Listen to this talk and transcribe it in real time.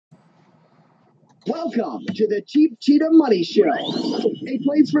Welcome to the Cheap Cheetah Money Show, a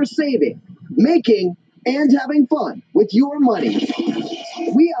place for saving, making, and having fun with your money.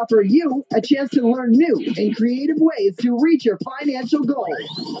 We offer you a chance to learn new and creative ways to reach your financial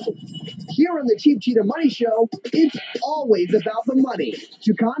goals. Here on the Cheap Cheetah Money Show, it's always about the money.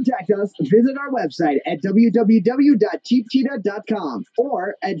 To contact us, visit our website at www.cheapcheetah.com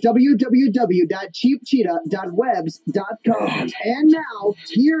or at www.cheapcheetah.webs.com. And now,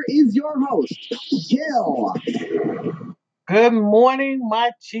 here is your host, Gil. Good morning,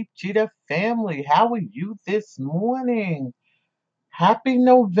 my Cheap Cheetah family. How are you this morning? Happy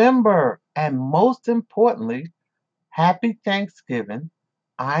November, and most importantly, happy Thanksgiving.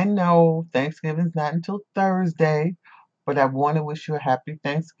 I know Thanksgiving's not until Thursday, but I want to wish you a happy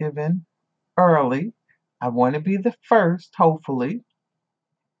Thanksgiving early. I want to be the first, hopefully,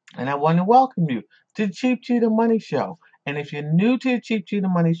 and I want to welcome you to the Cheap Cheetah Money Show. And if you're new to the Cheap Cheetah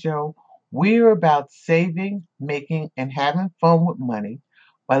Money Show, we're about saving, making, and having fun with money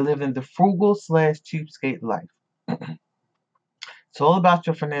by living the frugal slash cheapskate life. It's all about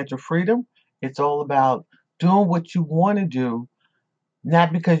your financial freedom. It's all about doing what you want to do,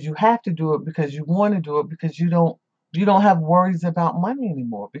 not because you have to do it, because you want to do it, because you don't have worries about money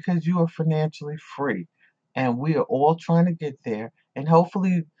anymore, because you are financially free. And we are all trying to get there. And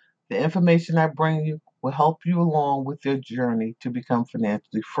hopefully the information I bring you will help you along with your journey to become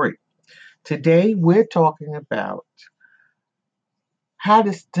financially free. Today we're talking about how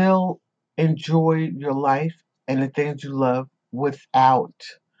to still enjoy your life and the things you love without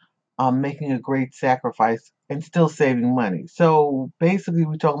making a great sacrifice and still saving money. So basically,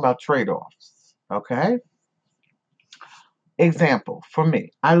 we're talking about trade offs. Okay. Example for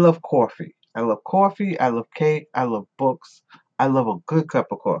me, I love coffee. I love coffee. I love cake. I love books. I love a good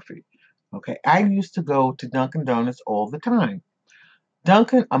cup of coffee. Okay. I used to go to Dunkin' Donuts all the time.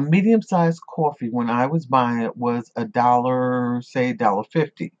 Dunkin', a medium sized coffee when I was buying it was a dollar, say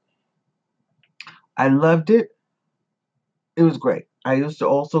 $1.50. I loved it. It was great. I used to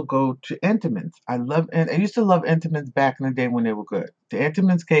also go to Entenmann's. I used to love Entenmann's back in the day when they were good. The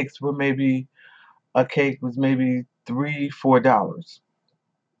Entenmann's cakes were maybe a cake was maybe $3, $4.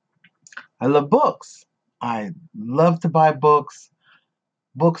 I love books. I love to buy books.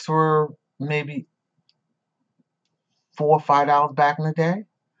 Books were maybe $4 or $5 back in the day.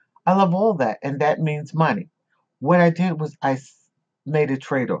 I love all that, and that means money. What I did was made a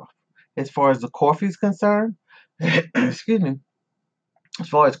trade off. As far as the coffee is concerned, excuse me, as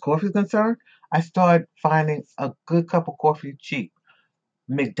far as coffee is concerned, I started finding a good cup of coffee cheap.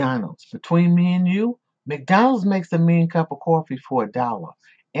 McDonald's. Between me and you, McDonald's makes a mean cup of coffee for $1.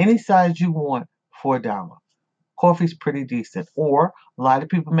 Any size you want for $1. Coffee's pretty decent. Or a lot of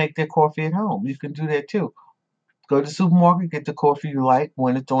people make their coffee at home. You can do that too. Go to the supermarket, get the coffee you like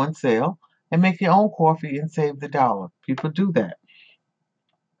when it's on sale, and make your own coffee and save the dollar. People do that.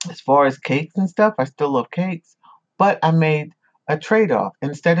 As far as cakes and stuff, I still love cakes, but I made a trade off.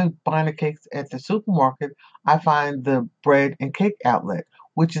 Instead of buying the cakes at the supermarket, I find the bread and cake outlet,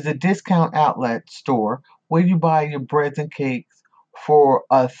 which is a discount outlet store where you buy your breads and cakes for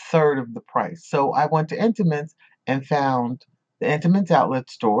a third of the price. So I went to Intimates and found the Intimates outlet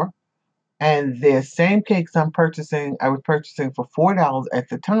store, and the same cakes I was purchasing for $4 at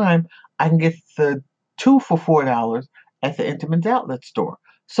the time, I can get the two for $4 at the Intimates outlet store.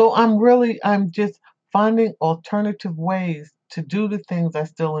 So I'm just finding alternative ways to do the things I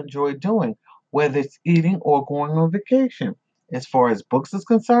still enjoy doing, whether it's eating or going on vacation. As far as books is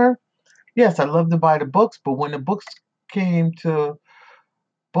concerned, yes, I love to buy the books, but when the books came to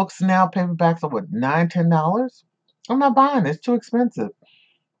books now, paperbacks are what, $9, $10? I'm not buying it. It's too expensive.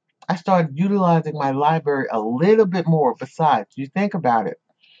 I started utilizing my library a little bit more. Besides, you think about it,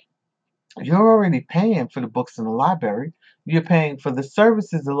 you're already paying for the books in the library. You're paying for the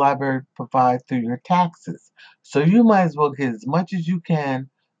services the library provides through your taxes. So you might as well get as much as you can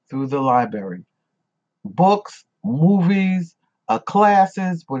through the library. Books, movies,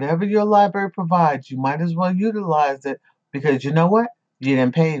 classes, whatever your library provides, you might as well utilize it because you know what? You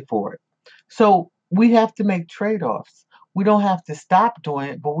didn't pay for it. So we have to make trade offs. We don't have to stop doing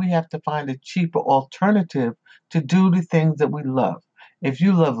it, but we have to find a cheaper alternative to do the things that we love. If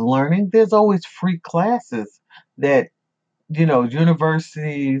you love learning, there's always free classes that,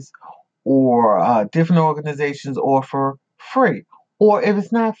 universities or different organizations offer free. Or if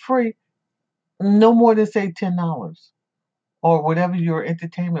it's not free, no more than say $10 or whatever your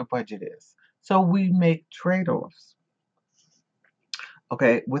entertainment budget is. So we make trade offs,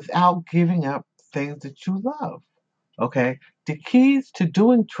 okay, without giving up things that you love. Okay. The keys to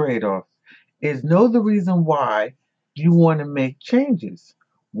doing trade off is know the reason why you want to make changes.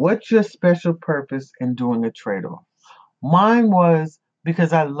 What's your special purpose in doing a trade-off? Mine was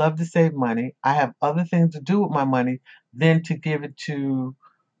because I love to save money. I have other things to do with my money than to give it to,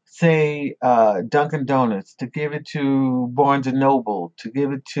 say, Dunkin' Donuts, to give it to Barnes and Noble, to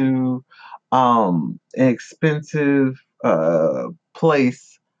give it to an expensive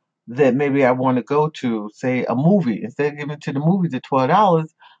place that maybe I want to go to, say a movie. Instead of giving it to the movies at $12,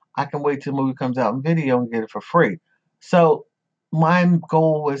 I can wait till the movie comes out in video and get it for free. So my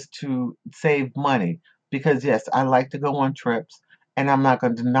goal was to save money because yes, I like to go on trips and I'm not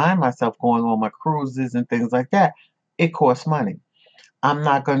going to deny myself going on my cruises and things like that. It costs money. I'm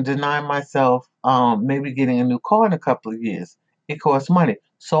not going to deny myself maybe getting a new car in a couple of years. It costs money.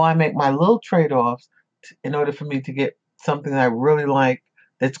 So I make my little trade offs in order for me to get something I really like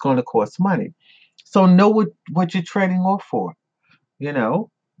that's going to cost money. So know what you're trading off for. You know,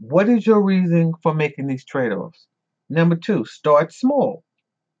 what is your reason for making these trade offs? Number two, start small.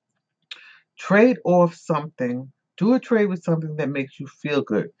 Trade off something, do a trade with something that makes you feel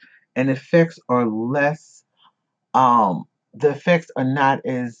good. And effects are less, the effects are not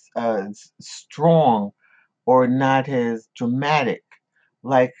as strong or not as dramatic.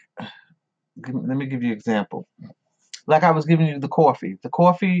 Like, let me give you an example. Like I was giving you the coffee. The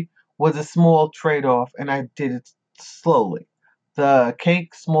coffee was a small trade off, and I did it slowly. The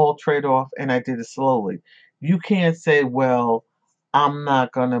cake, small trade off, and I did it slowly. You can't say, well, I'm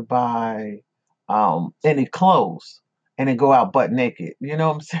not going to buy any clothes and then go out butt naked. You know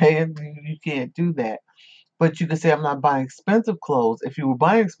what I'm saying? You can't do that. But you can say, I'm not buying expensive clothes. If you were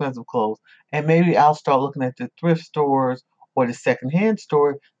buying expensive clothes, and maybe I'll start looking at the thrift stores or the secondhand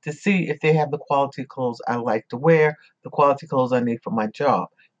store to see if they have the quality clothes I like to wear, the quality clothes I need for my job.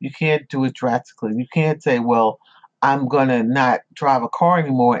 You can't do it drastically. You can't say, well, I'm going to not drive a car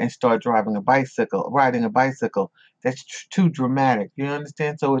anymore and start riding a bicycle. That's too dramatic. You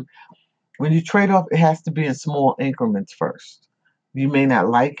understand? So when you trade off, it has to be in small increments first. You may not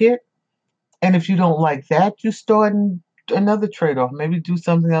like it, and if you don't like that, you start another trade off. Maybe do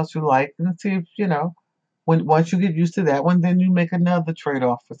something else you like and see if, when once you get used to that one, then you make another trade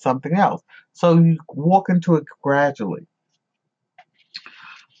off for something else. So you walk into it gradually.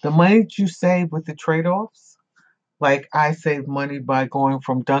 The money that you save with the trade offs, like I save money by going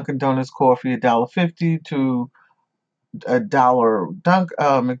from Dunkin' Donuts coffee $1.50 to a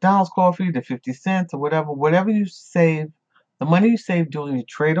McDonald's coffee to 50 cents or whatever you save, the money you save doing your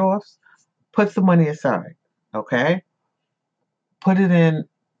trade offs, put the money aside. Okay? Put it in,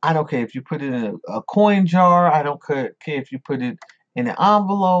 I don't care if you put it in a coin jar, I don't care if you put it in an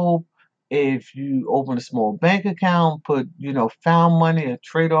envelope, if you open a small bank account, put, found money or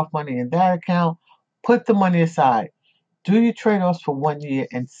trade off money in that account, put the money aside. Do your trade offs for 1 year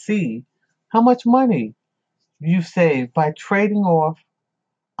and see how much money you save by trading off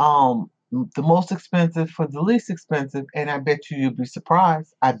the most expensive for the least expensive, and I bet you'll be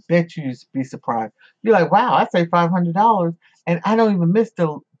surprised. I bet you'll be surprised. You're like, wow, I saved $500, and I don't even miss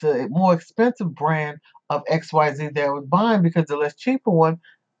the more expensive brand of XYZ that I was buying because the less cheaper one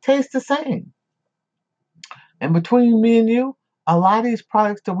tastes the same. And between me and you, a lot of these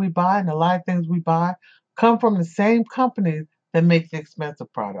products that we buy and a lot of things we buy come from the same companies that make the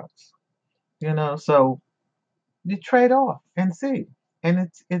expensive products. So you trade off and see. And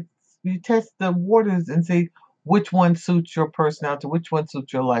it's you test the waters and see which one suits your personality, which one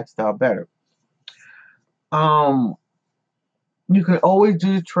suits your lifestyle better. Um, you can always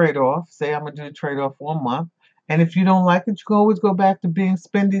do the trade off. Say I'm gonna do the trade off 1 month. And if you don't like it, you can always go back to being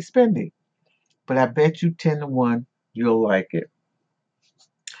spendy. But I bet you 10 to 1 you'll like it.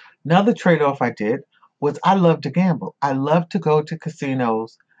 Another trade off I did was I love to gamble. I love to go to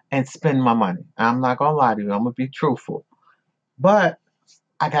casinos and spend my money. I'm not gonna lie to you, I'm gonna be truthful. But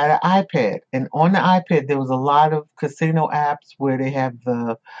I got an iPad, and on the iPad there was a lot of casino apps where they have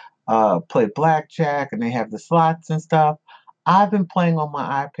the play blackjack and they have the slots and stuff. I've been playing on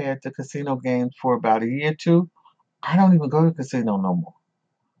my iPad the casino games for about a year or two. I don't even go to casino no more.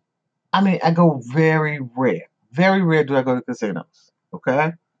 I mean, I go very rare. Very rare do I go to casinos.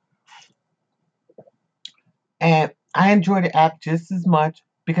 Okay, and I enjoy the app just as much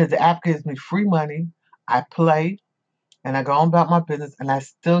because the app gives me free money. I play and I go on about my business, and I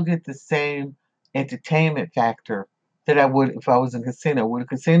still get the same entertainment factor that I would if I was in a casino. With a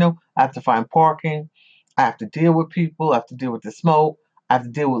casino, I have to find parking, I have to deal with people, I have to deal with the smoke, I have to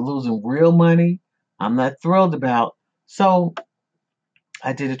deal with losing real money. I'm not thrilled about. So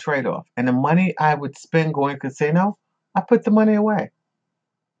I did a trade off. And the money I would spend going to casino, I put the money away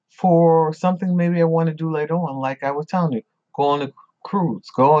for something maybe I want to do later on, like I was telling you, go on a cruise,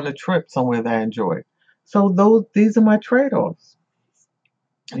 go on a trip somewhere that I enjoy. So these are my trade offs.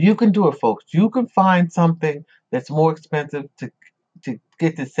 You can do it, folks. You can find something that's more expensive to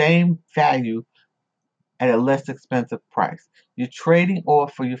get the same value at a less expensive price. You're trading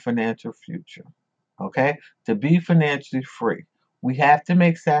off for your financial future. Okay? To be financially free, we have to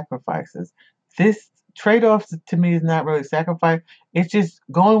make sacrifices. This trade-offs to me is not really sacrifice. It's just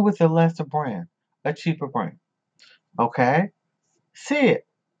going with a lesser brand, a cheaper brand. Okay? See it.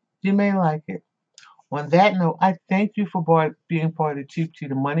 You may like it. On that note, I thank you for being part of the Cheap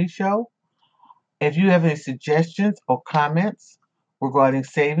Cheetah Money Show. If you have any suggestions or comments regarding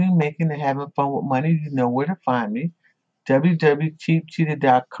saving, making, and having fun with money, you know where to find me.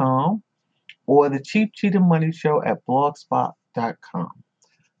 www.cheapcheetah.com or the Cheap Cheetah Money Show at blogspot.com.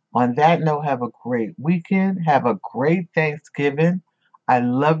 On that note, have a great weekend. Have a great Thanksgiving. I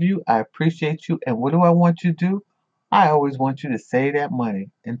love you. I appreciate you. And what do I want you to do? I always want you to save that money.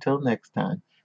 Until next time.